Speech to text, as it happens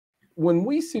when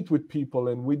we sit with people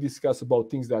and we discuss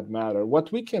about things that matter,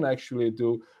 what we can actually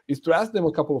do is to ask them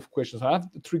a couple of questions. I have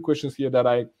 3 questions here that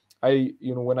I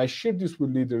when I share this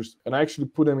with leaders, and I actually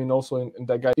put them in also in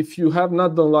that guide. If you have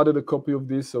not downloaded a copy of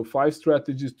this, so 5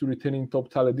 strategies to retaining top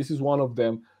talent, this is one of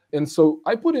them. And so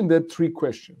I put in there 3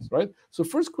 questions, right? So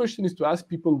first question is to ask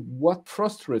people what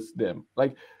frustrates them.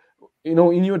 Like,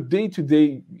 in your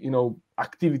day-to-day,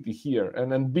 activity here,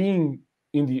 and then being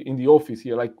in the office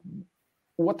here, like,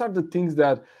 what are the things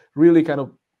that really kind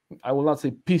of, I will not say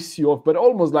piss you off, but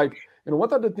almost like,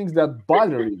 what are the things that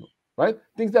bother you, right?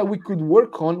 Things that we could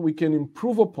work on, we can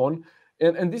improve upon.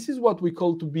 And this is what we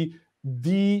call to be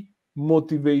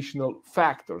demotivational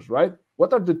factors, right?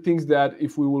 What are the things that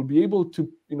if we will be able to,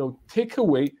 take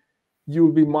away,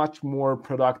 you'll be much more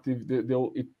productive.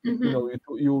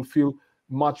 You will feel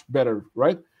much better,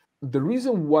 right? The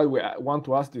reason why we want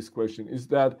to ask this question is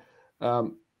that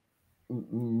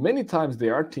many times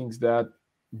there are things that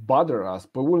bother us,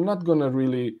 but we're not going to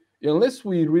really, unless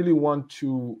we really want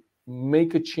to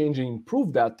make a change and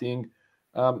improve that thing,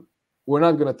 we're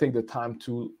not going to take the time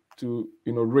to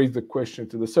raise the question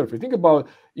to the surface. Think about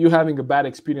you having a bad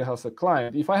experience as a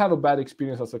client. If I have a bad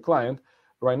experience as a client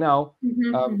right now,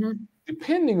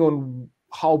 depending on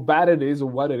how bad it is or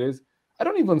what it is, I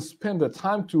don't even spend the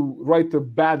time to write a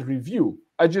bad review.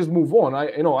 I just move on. I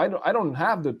don't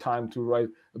have the time to write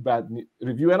a bad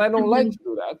review, and I don't like to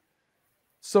do that.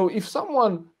 So if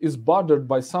someone is bothered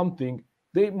by something,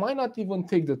 they might not even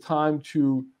take the time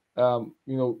to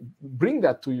bring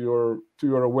that to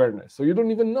your awareness. So you don't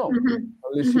even know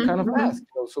unless you kind of ask.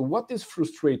 So what is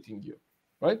frustrating you,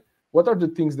 right? What are the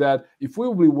things that if we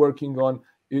will be working on,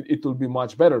 it will be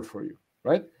much better for you,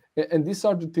 right? And these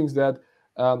are the things that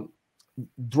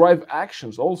drive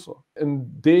actions also, and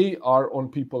they are on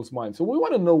people's minds. So we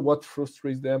want to know what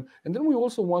frustrates them, and then we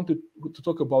also want to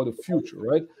talk about the future,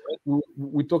 right?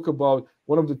 We talk about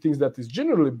one of the things that is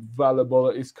generally valuable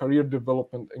is career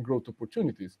development and growth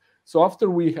opportunities. So after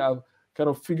we have kind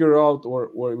of figured out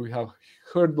or we have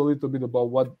heard a little bit about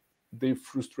what they're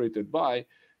frustrated by,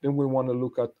 then we want to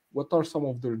look at what are some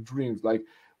of their dreams. Like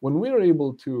when we are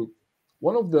able to,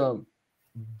 one of the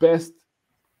best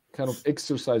kind of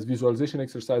visualization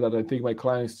exercise that I take my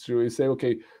clients through is say,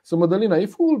 okay, so Madalina,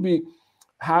 if we will be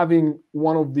having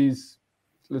one of these,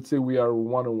 let's say we are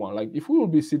one-on-one, like if we will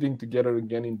be sitting together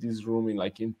again in this room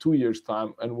in 2 years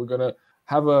time, and we're going to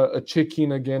have a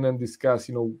check-in again and discuss,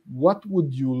 what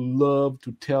would you love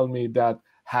to tell me that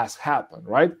has happened,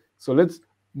 right? So let's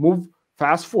move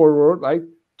fast forward, like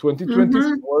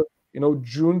 2024,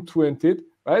 June 20th,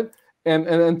 right?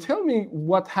 And tell me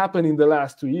what happened in the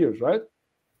last 2 years, right?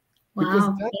 Because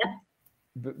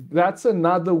that's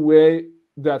another way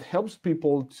that helps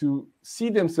people to see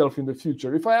themselves in the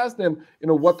future. If I ask them,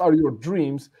 what are your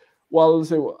dreams? Well, they'll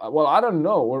say, well, I don't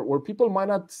know. Or people might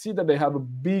not see that they have a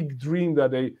big dream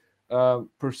that they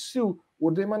pursue,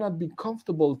 or they might not be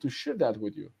comfortable to share that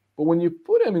with you. But when you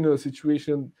put them in a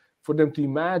situation for them to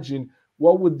imagine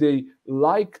what would they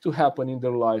like to happen in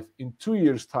their life in 2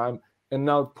 years' time, and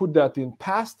now put that in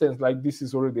past tense, like this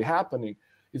is already happening,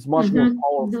 it's much more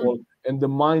powerful, and the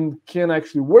mind can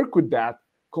actually work with that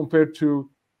compared to,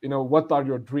 what are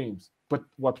your dreams? But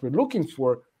what we're looking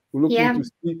for, we're looking to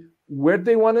see where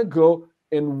they want to go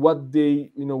and what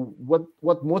they,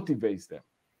 what motivates them.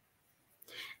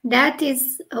 That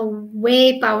is a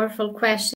way powerful question.